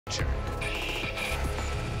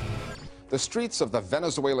The streets of the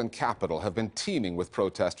Venezuelan capital have been teeming with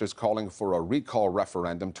protesters calling for a recall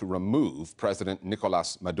referendum to remove President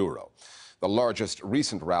Nicolás Maduro. The largest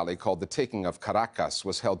recent rally, called the Taking of Caracas,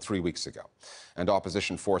 was held 3 weeks ago, and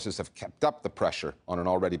opposition forces have kept up the pressure on an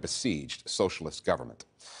already besieged socialist government.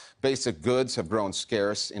 Basic goods have grown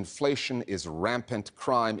scarce, inflation is rampant,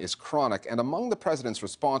 crime is chronic, and among the president's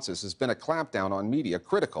responses has been a clampdown on media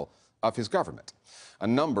critical of his government. A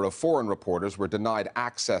number of foreign reporters were denied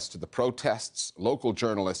access to the protests. Local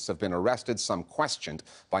journalists have been arrested, some questioned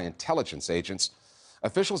by intelligence agents.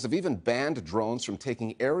 Officials have even banned drones from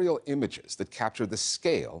taking aerial images that capture the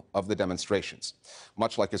scale of the demonstrations.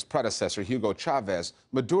 Much like his predecessor, Hugo Chavez,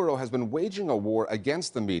 Maduro has been waging a war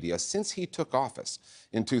against the media since he took office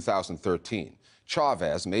in 2013.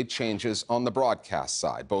 Chavez made changes on the broadcast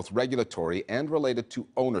side, both regulatory and related to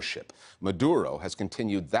ownership. Maduro has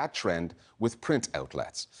continued that trend with print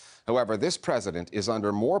outlets. However, this president is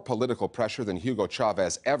under more political pressure than Hugo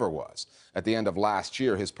Chavez ever was. At the end of last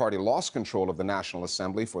year, his party lost control of the National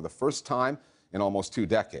Assembly for the first time in almost 2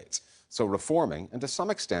 decades. So reforming, and to some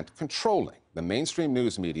extent controlling, the mainstream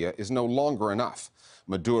news media is no longer enough.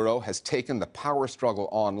 Maduro has taken the power struggle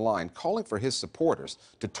online, calling for his supporters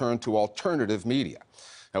to turn to alternative media.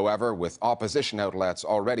 However, with opposition outlets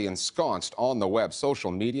already ensconced on the web,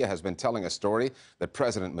 social media has been telling a story that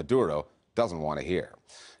President Maduro doesn't want to hear.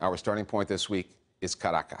 Our starting point this week is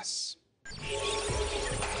Caracas.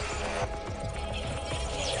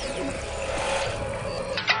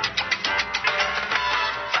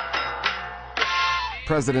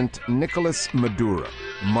 President Nicolás Maduro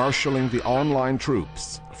marshalling the online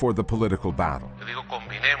troops for the political battle. Yo digo,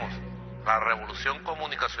 combinemos la revolución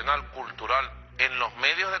comunicacional cultural en los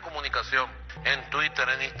medios de comunicación, en Twitter,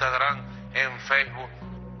 en Instagram, en Facebook,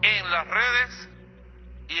 en las redes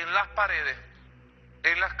y en las paredes,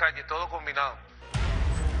 en las calles, todo combinado.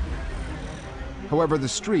 However, the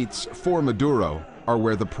streets for Maduro are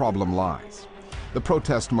where the problem lies. The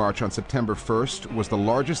protest march on September 1st was the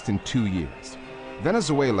largest in 2 years.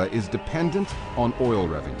 Venezuela is dependent on oil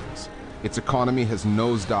revenues. Its economy has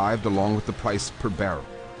nosedived along with the price per barrel,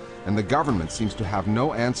 and the government seems to have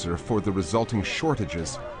no answer for the resulting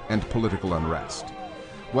shortages and political unrest.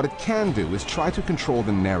 What it can do is try to control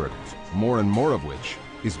the narrative, more and more of which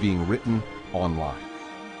is being written online.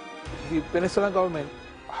 The Venezuelan government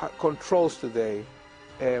controls today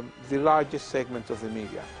the largest segment of the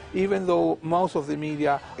media. Even though most of the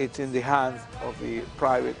media it's in the hands of the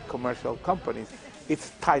private commercial companies,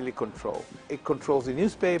 it's tightly controlled. It controls the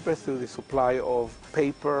newspapers through the supply of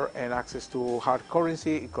paper and access to hard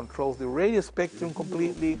currency. It controls the radio spectrum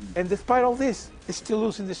completely. And despite all this, it's still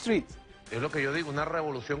losing the streets. Es lo que yo digo, una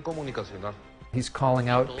revolución comunicacional. He's calling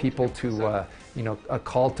out people to, a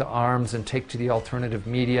call to arms and take to the alternative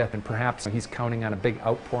media, and perhaps he's counting on a big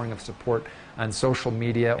outpouring of support on social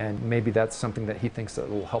media, and maybe that's something that he thinks that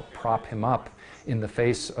will help prop him up in the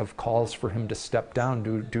face of calls for him to step down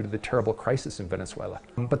due to the terrible crisis in Venezuela.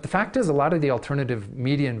 But the fact is, a lot of the alternative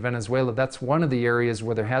media in Venezuela, that's one of the areas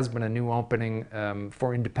where there has been a new opening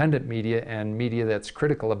for independent media and media that's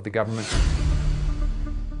critical of the government.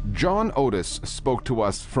 John Otis spoke to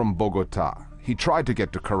us from Bogota. He tried to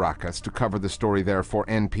get to Caracas to cover the story there for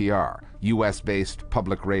NPR, US-based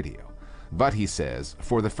public radio. But he says,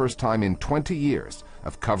 for the first time in 20 years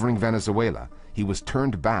of covering Venezuela, he was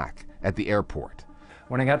turned back at the airport.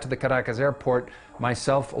 When I got to the Caracas airport,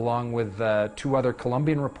 myself, along with 2 other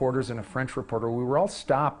Colombian reporters and a French reporter, we were all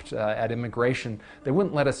stopped at immigration. They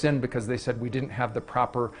wouldn't let us in because they said we didn't have the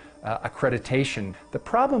proper accreditation. The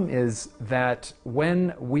problem is that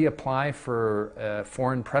when we apply for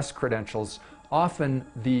foreign press credentials, often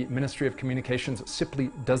the Ministry of Communications simply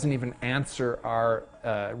doesn't even answer our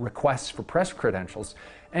requests for press credentials.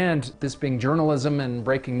 And this being journalism and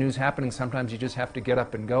breaking news happening, sometimes you just have to get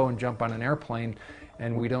up and go and jump on an airplane,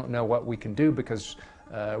 and we don't know what we can do because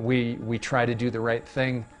we try to do the right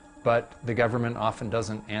thing, but the government often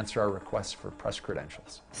doesn't answer our requests for press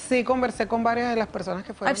credentials.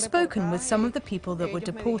 I've spoken with some of the people that were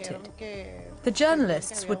deported. The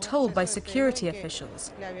journalists were told by security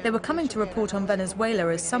officials they were coming to report on Venezuela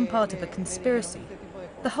as some part of a conspiracy.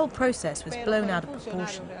 The whole process was blown out of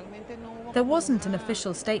proportion. There wasn't an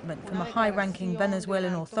official statement from a high-ranking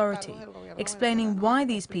Venezuelan authority explaining why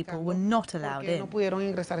these people were not allowed in.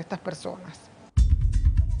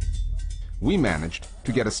 We managed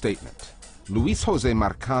to get a statement. Luis José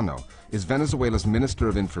Marcano is Venezuela's Minister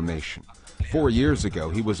of Information. 4 years ago,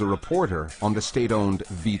 he was a reporter on the state-owned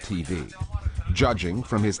VTV. Judging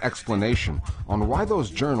from his explanation on why those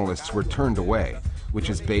journalists were turned away, which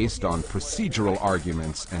is based on procedural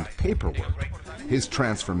arguments and paperwork, his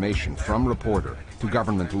transformation from reporter to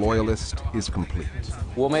government loyalist is complete.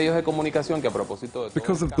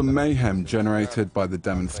 Because of the mayhem generated by the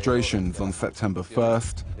demonstrations on September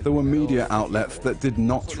 1st, there were media outlets that did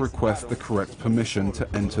not request the correct permission to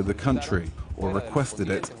enter the country, or requested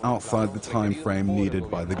it outside the time frame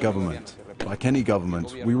needed by the government. Like any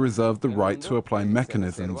government, we reserve the right to apply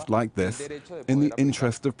mechanisms like this in the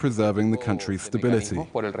interest of preserving the country's stability.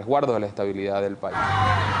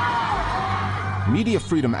 Media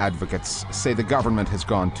freedom advocates say the government has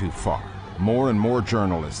gone too far. More and more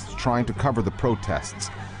journalists trying to cover the protests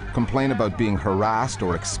complain about being harassed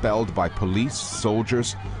or expelled by police,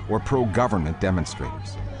 soldiers, or pro-government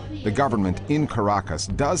demonstrators. The government in Caracas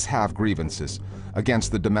does have grievances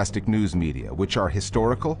against the domestic news media, which are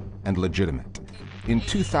historical and legitimate. In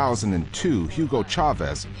 2002, Hugo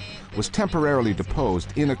Chavez was temporarily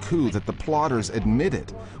deposed in a coup that the plotters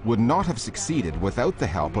admitted would not have succeeded without the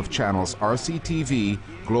help of channels RCTV,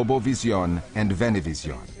 Globovisión, and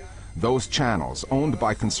Venevisión. Those channels, owned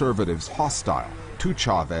by conservatives hostile to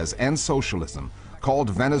Chavez and socialism,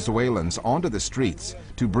 called Venezuelans onto the streets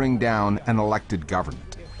to bring down an elected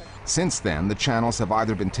government. Since then, the channels have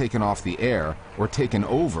either been taken off the air or taken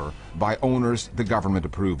over by owners the government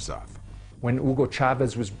approves of. When Hugo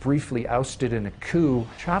Chavez was briefly ousted in a coup,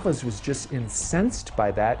 Chavez was just incensed by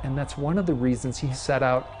that, and that's one of the reasons he set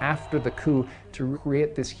out after the coup to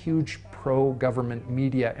create this huge pro-government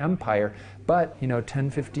media empire. But, 10,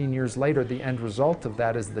 15 years later, the end result of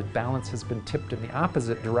that is the balance has been tipped in the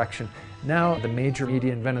opposite direction. Now, the major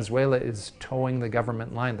media in Venezuela is towing the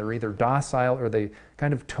government line. They're either docile or they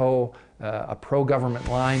kind of toe a pro-government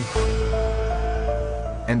line.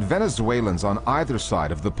 And Venezuelans on either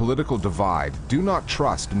side of the political divide do not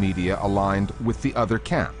trust media aligned with the other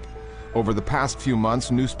camp. Over the past few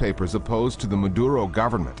months, newspapers opposed to the Maduro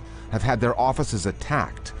government have had their offices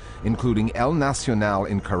attacked, including El Nacional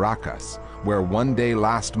in Caracas, where one day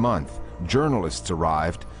last month, journalists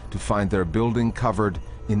arrived to find their building covered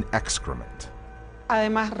in excrement. There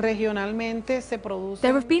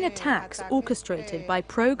have been attacks orchestrated by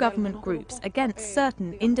pro-government groups against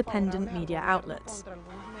certain independent media outlets.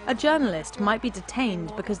 A journalist might be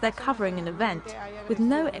detained because they're covering an event with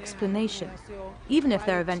no explanation, even if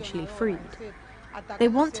they're eventually freed. They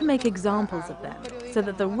want to make examples of them so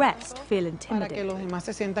that the rest feel intimidated.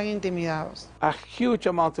 A huge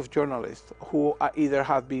amount of journalists who either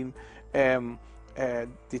have been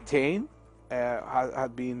detained,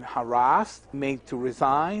 have been harassed, made to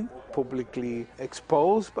resign, publicly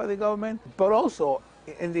exposed by the government, but also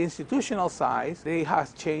in the institutional side, they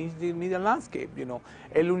have changed the media landscape.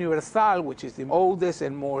 El Universal, which is the oldest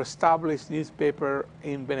and more established newspaper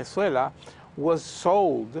in Venezuela, was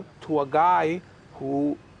sold to a guy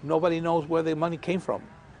who nobody knows where the money came from.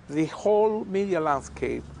 The whole media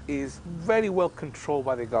landscape is very well controlled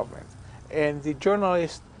by the government, and the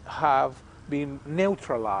journalists have been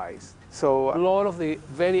neutralized. So a lot of the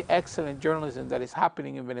very excellent journalism that is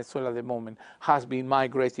happening in Venezuela at the moment has been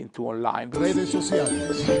migrating to online.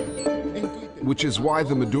 Which is why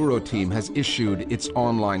the Maduro team has issued its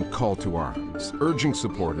online call to arms, urging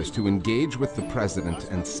supporters to engage with the president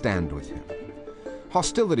and stand with him.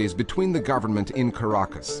 Hostilities between the government in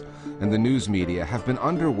Caracas and the news media have been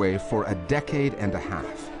underway for a decade and a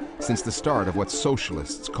half, since the start of what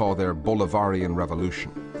socialists call their Bolivarian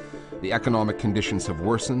revolution. The economic conditions have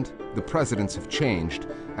worsened, the presidents have changed,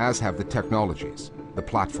 as have the technologies, the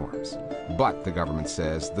platforms. But, the government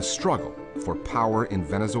says, the struggle for power in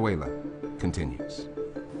Venezuela continues.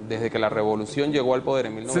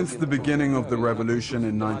 Since the beginning of the revolution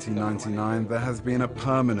in 1999, there has been a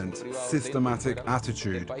permanent, systematic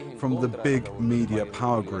attitude from the big media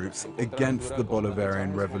power groups against the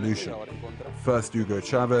Bolivarian revolution. First Hugo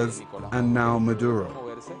Chavez, and now Maduro.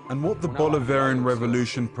 And what the Bolivarian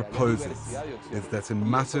revolution proposes is that in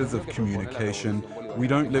matters of communication, we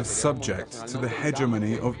don't live subject to the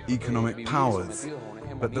hegemony of economic powers,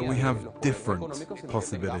 but that we have different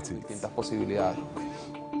possibilities.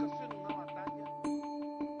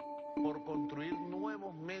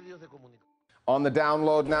 On the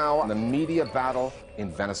download now, the media battle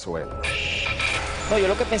in Venezuela. No, yo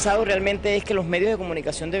lo que he pensado realmente es que los medios de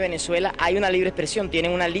comunicación de Venezuela hay una libre expresión,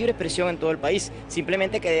 tienen una libre expresión en todo el país,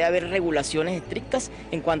 simplemente que debe haber regulaciones estrictas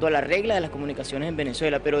en cuanto a la regla de las comunicaciones en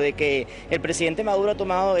Venezuela, pero de que el presidente Maduro ha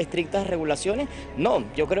tomado estrictas regulaciones, no,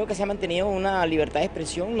 yo creo que se ha mantenido una libertad de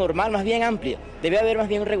expresión normal, más bien amplia, debe haber más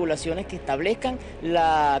bien regulaciones que establezcan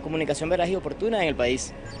la comunicación veraz y oportuna en el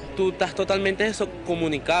país. Tú estás totalmente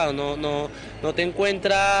descomunicado, no te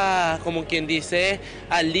encuentras, como quien dice,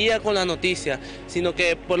 al día con la noticia, sino sino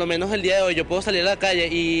que por lo menos el día de hoy yo puedo salir a la calle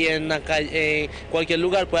y en cualquier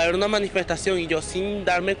lugar puede haber una manifestación y yo sin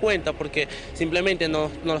darme cuenta, porque simplemente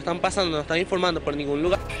no lo están pasando, no lo están informando por ningún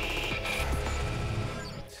lugar.